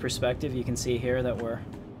from my perspective, you can see here that we're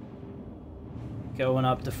going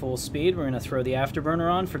up to full speed. We're gonna throw the afterburner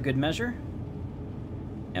on for good measure.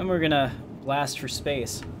 And we're gonna blast for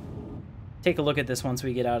space. Take a look at this once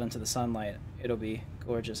we get out into the sunlight. It'll be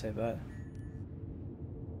gorgeous, I bet.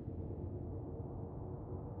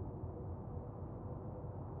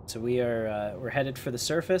 So we're headed for the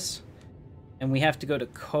surface, and we have to go to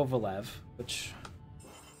Kovalev, which,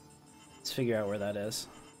 let's figure out where that is.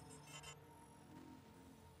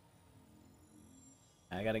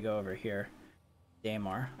 I gotta go over here.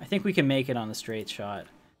 Daymar. I think we can make it on a straight shot.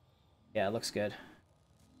 Yeah, it looks good.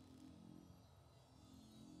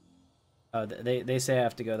 Oh, they say I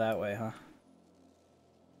have to go that way, huh?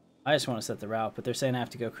 I just want to set the route, but they're saying I have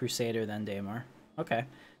to go Crusader, then Daymar. Okay.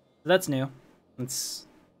 So that's new. It's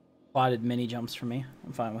plotted mini jumps for me.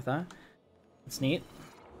 I'm fine with that. That's neat.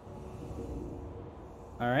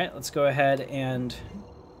 Alright, let's go ahead and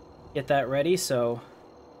get that ready. So,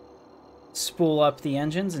 spool up the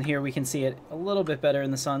engines, and here we can see it a little bit better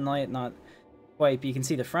in the sunlight. Not quite, but you can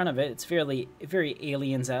see the front of it. It's very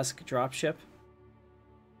Aliens-esque dropship.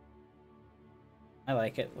 I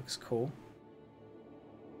like it. Looks cool.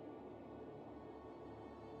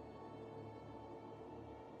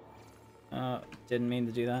 Didn't mean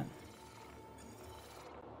to do that.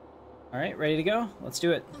 Alright, ready to go? Let's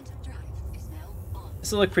do it.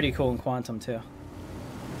 This will look pretty cool in Quantum, too.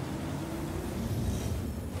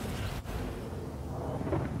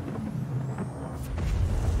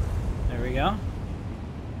 There we go.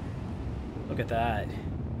 Look at that.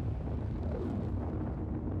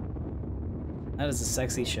 That is a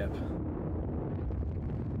sexy ship.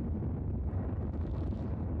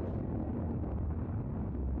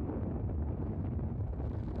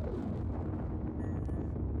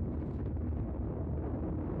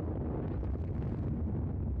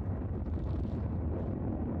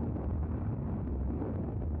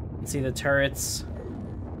 see the turrets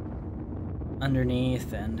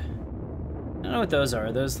underneath, and I don't know what those are.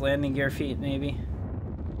 Are those landing gear feet, maybe?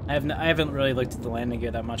 I haven't really looked at the landing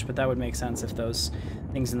gear that much, but that would make sense if those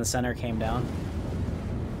things in the center came down.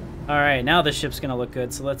 All right, now the ship's gonna look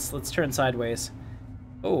good. So let's turn sideways.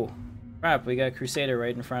 Oh, crap! We got Crusader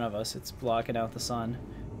right in front of us. It's blocking out the sun,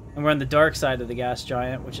 and we're on the dark side of the gas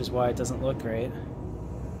giant, which is why it doesn't look great.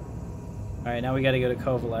 All right, now we got to go to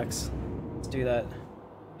Kovalex. Let's do that.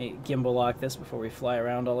 Hey, gimbal lock this before we fly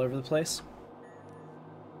around all over the place.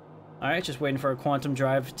 All right, just waiting for a quantum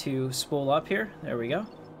drive to spool up here. There we go.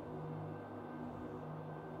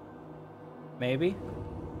 Maybe.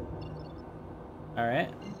 All right.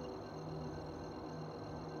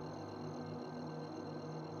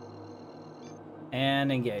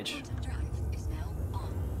 And engage.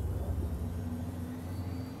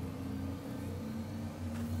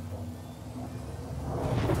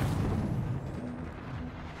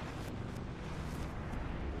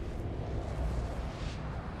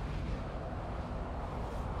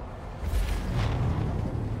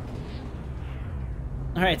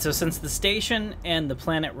 Alright, so since the station and the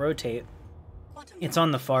planet rotate, it's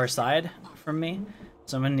on the far side from me,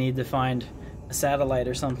 so I'm going to need to find a satellite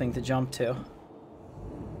or something to jump to.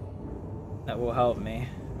 That will help me.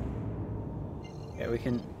 Okay, we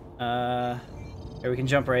can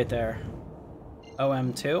jump right there.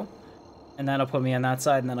 OM2, and that'll put me on that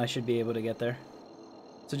side, and then I should be able to get there.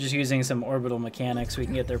 So just using some orbital mechanics, we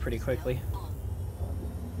can get there pretty quickly.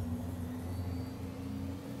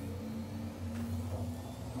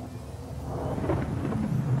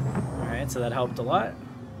 So that helped a lot.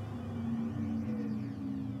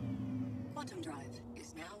 Quantum drive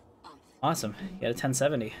is now off. Awesome. You got a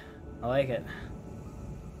 1070. I like it.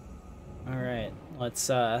 All right, let's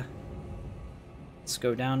go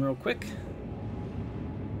down real quick.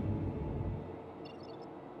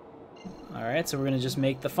 All right, so we're gonna just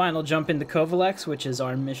make the final jump into Kovalex, which is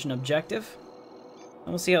our mission objective, and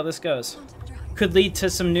we'll see how this goes. Could lead to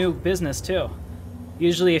some new business too.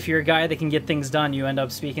 Usually if you're a guy that can get things done, you end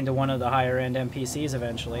up speaking to one of the higher end NPCs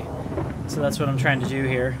eventually. So that's what I'm trying to do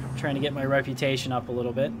here. I'm trying to get my reputation up a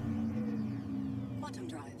little bit. Quantum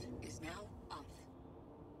drive is now off.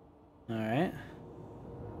 Alright.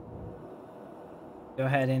 Go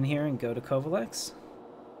ahead in here and go to Kovalex.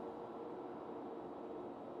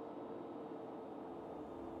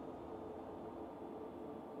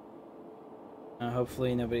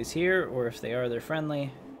 Hopefully nobody's here, or if they are, they're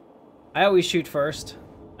friendly. I always shoot first.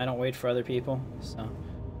 I don't wait for other people, so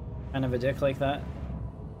kind of a dick like that.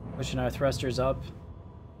 Pushing our thrusters up.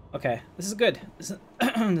 Okay, this is good. This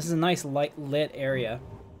is a nice light lit area.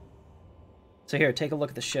 So here, take a look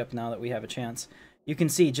at the ship now that we have a chance. You can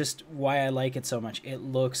see just why I like it so much. It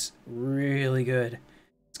looks really good.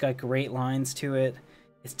 It's got great lines to it.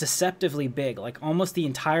 It's deceptively big, like almost the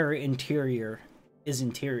entire interior is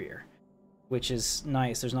interior, which is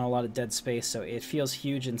nice. There's not a lot of dead space, so it feels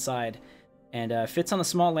huge inside, and fits on a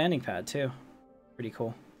small landing pad too. Pretty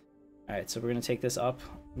cool. All right, so we're gonna take this up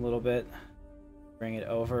a little bit, bring it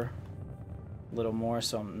over a little more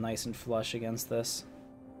so I'm nice and flush against this.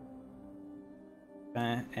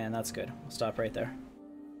 Okay, and that's good. We'll stop right there.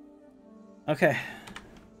 Okay.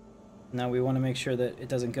 Now we want to make sure that it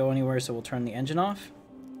doesn't go anywhere, so we'll turn the engine off.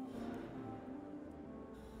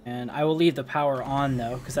 And I will leave the power on,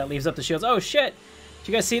 though, because that leaves up the shields. Oh, shit! Did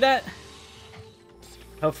you guys see that?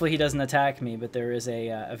 Hopefully he doesn't attack me, but there is a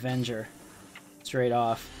Avenger straight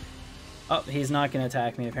off. Oh, he's not going to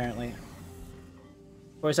attack me, apparently.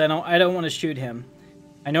 Of course, I don't want to shoot him.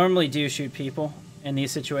 I normally do shoot people in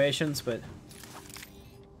these situations, but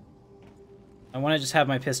I want to just have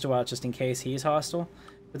my pistol out just in case he's hostile.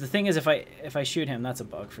 But the thing is, if I shoot him, that's a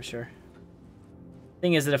bug for sure.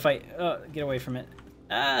 Thing is that if I... get away from it.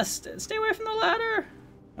 Ah, stay away from the ladder!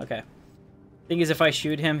 Okay. Thing is, if I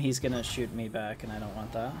shoot him, he's gonna shoot me back, and I don't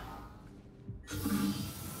want that.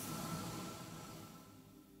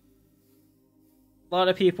 A lot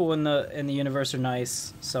of people in the universe are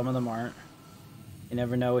nice. Some of them aren't. You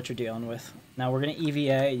never know what you're dealing with. Now we're gonna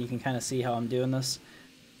EVA. You can kind of see how I'm doing this.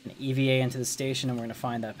 I'm gonna EVA into the station, and we're gonna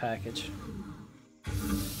find that package.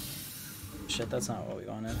 Shit, that's not what we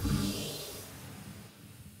wanted.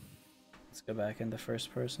 Let's go back into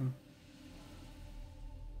first person.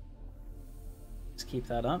 Just keep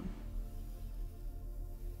that up.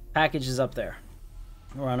 Package is up there.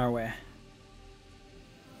 We're on our way.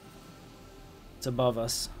 It's above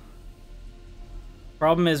us.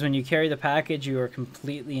 Problem is, when you carry the package, you are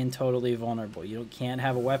completely and totally vulnerable. You can't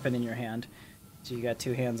have a weapon in your hand, so you got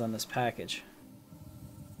two hands on this package.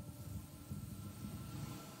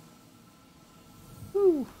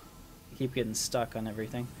 Woo! I keep getting stuck on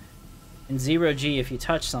everything. In 0G, if you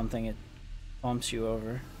touch something, it bumps you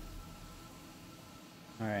over.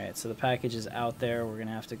 Alright, so the package is out there. We're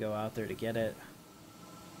gonna have to go out there to get it.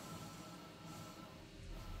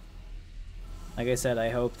 Like I said, I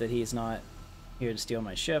hope that he's not here to steal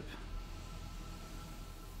my ship.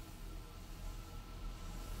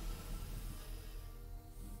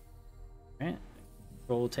 Alright.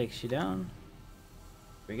 Roll takes you down.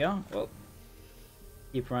 Here we go. Whoa.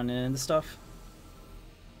 Keep running into stuff.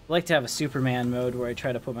 I like to have a Superman mode where I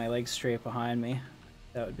try to put my legs straight behind me.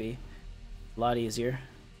 That would be a lot easier.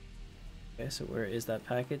 Okay, so where is that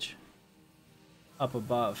package? Up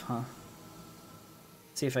above, huh?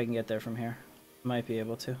 See if I can get there from here. Might be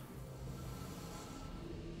able to.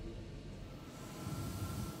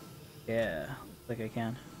 Yeah, looks like I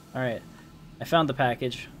can. Alright, I found the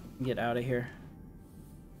package. Get out of here.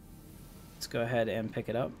 Let's go ahead and pick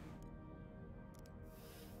it up.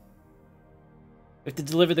 We have to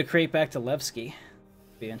deliver the crate back to Levski.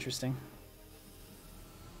 Be interesting.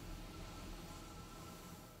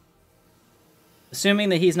 Assuming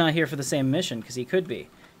that he's not here for the same mission, because he could be.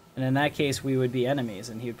 And in that case, we would be enemies,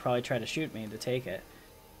 and he would probably try to shoot me to take it,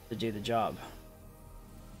 to do the job.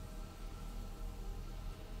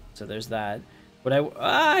 So there's that. What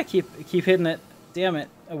I keep hitting it. Damn it.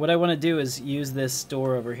 What I want to do is use this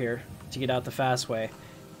door over here to get out the fast way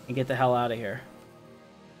and get the hell out of here.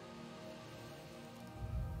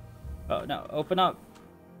 Oh no, open up.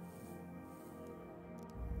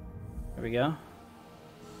 There we go.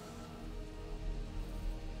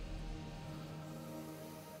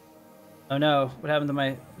 Oh no, what happened to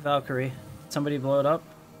my Valkyrie? Did somebody blow it up?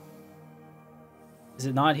 Is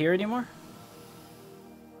it not here anymore?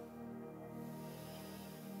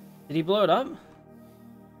 Did he blow it up?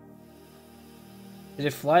 Did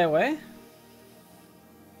it fly away?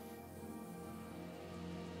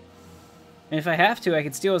 And if I have to, I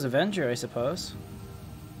could steal his Avenger, I suppose.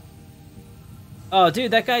 Oh,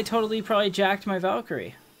 dude, that guy totally probably jacked my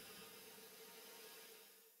Valkyrie.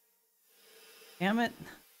 Damn it.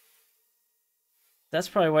 That's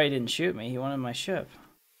probably why he didn't shoot me. He wanted my ship.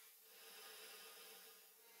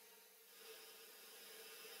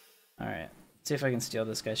 Alright. See if I can steal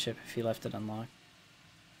this guy's ship if he left it unlocked.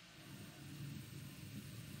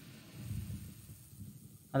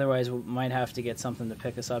 Otherwise, we might have to get something to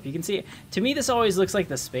pick us up. You can see, to me, this always looks like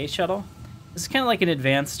the space shuttle. This is kind of like an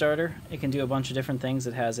advanced starter. It can do a bunch of different things.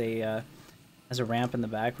 It has a ramp in the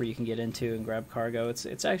back where you can get into and grab cargo.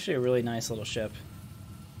 It's actually a really nice little ship.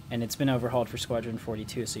 And it's been overhauled for Squadron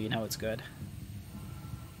 42, so you know it's good.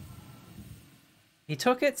 He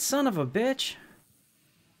took it? Son of a bitch!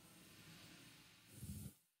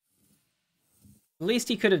 The least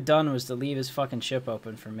he could have done was to leave his fucking ship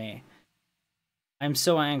open for me. I'm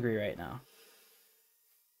so angry right now.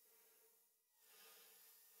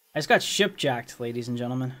 I just got shipjacked, ladies and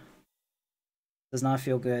gentlemen. Does not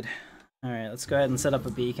feel good. Alright, let's go ahead and set up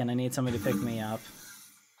a beacon. I need somebody to pick me up.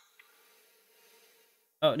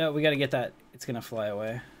 Oh, no, we gotta get that. It's gonna fly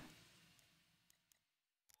away.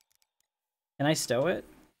 Can I stow it?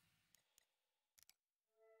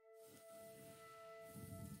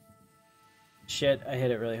 Shit, I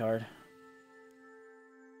hit it really hard.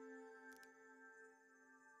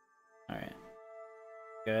 Alright.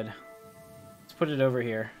 Good. Let's put it over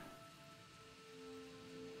here.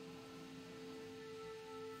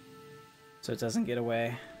 So it doesn't get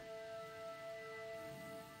away.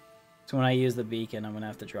 So when I use the beacon, I'm gonna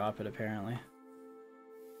have to drop it, apparently.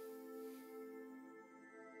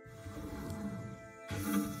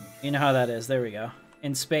 You know how that is. There we go.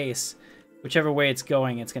 In space, whichever way it's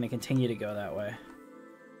going, it's gonna continue to go that way.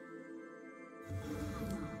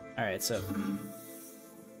 Alright, so...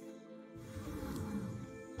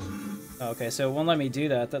 Okay, so it won't let me do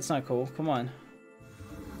that. That's not cool. Come on.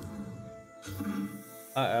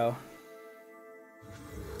 Uh-oh.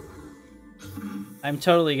 I'm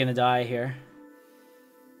totally gonna die here.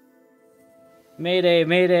 Mayday,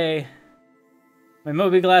 mayday! My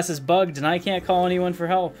mobi-glass is bugged and I can't call anyone for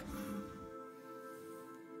help.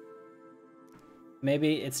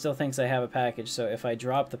 Maybe it still thinks I have a package, so if I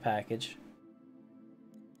drop the package...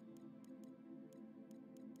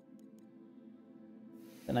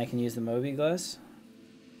 then I can use the mobi-glass?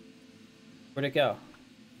 Where'd it go?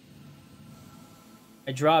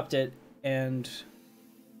 I dropped it and...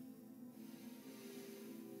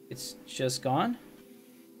 it's just gone?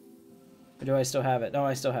 Or do I still have it? No,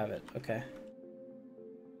 I still have it. Okay.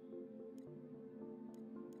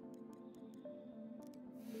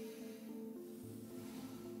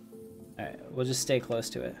 Alright, we'll just stay close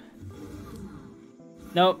to it.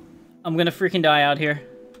 Nope. I'm gonna freaking die out here.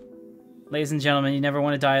 Ladies and gentlemen, you never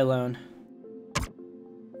want to die alone.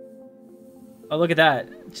 Oh, look at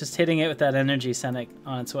that. Just hitting it with that energy sent it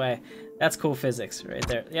on its way. That's cool physics right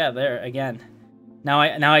there. Yeah, there again. Now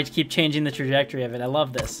I keep changing the trajectory of it. I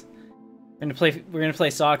love this. We're gonna play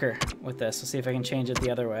soccer with this. We'll see if I can change it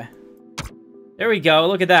the other way. There we go.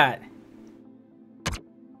 Look at that.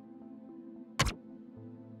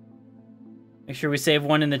 Make sure we save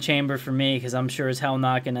one in the chamber for me, because I'm sure as hell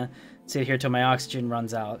not gonna sit here till my oxygen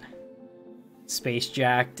runs out. Space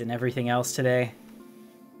jacked and everything else today.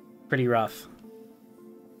 Pretty rough.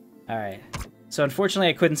 Alright. So unfortunately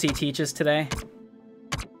I couldn't see Teach's today.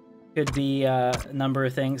 Could be a number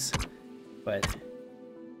of things. But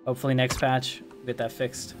hopefully next patch we'll get that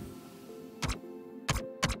fixed.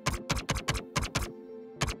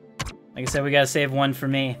 Like I said, we gotta save one for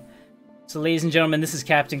me. So ladies and gentlemen, this is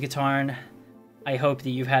Captain Katarn. I hope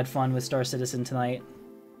that you've had fun with Star Citizen tonight.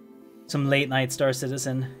 Some late night Star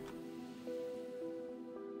Citizen.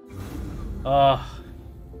 Oh.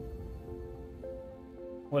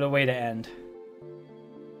 What a way to end.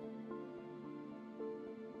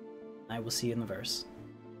 I will see you in the verse.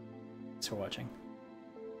 Thanks for watching.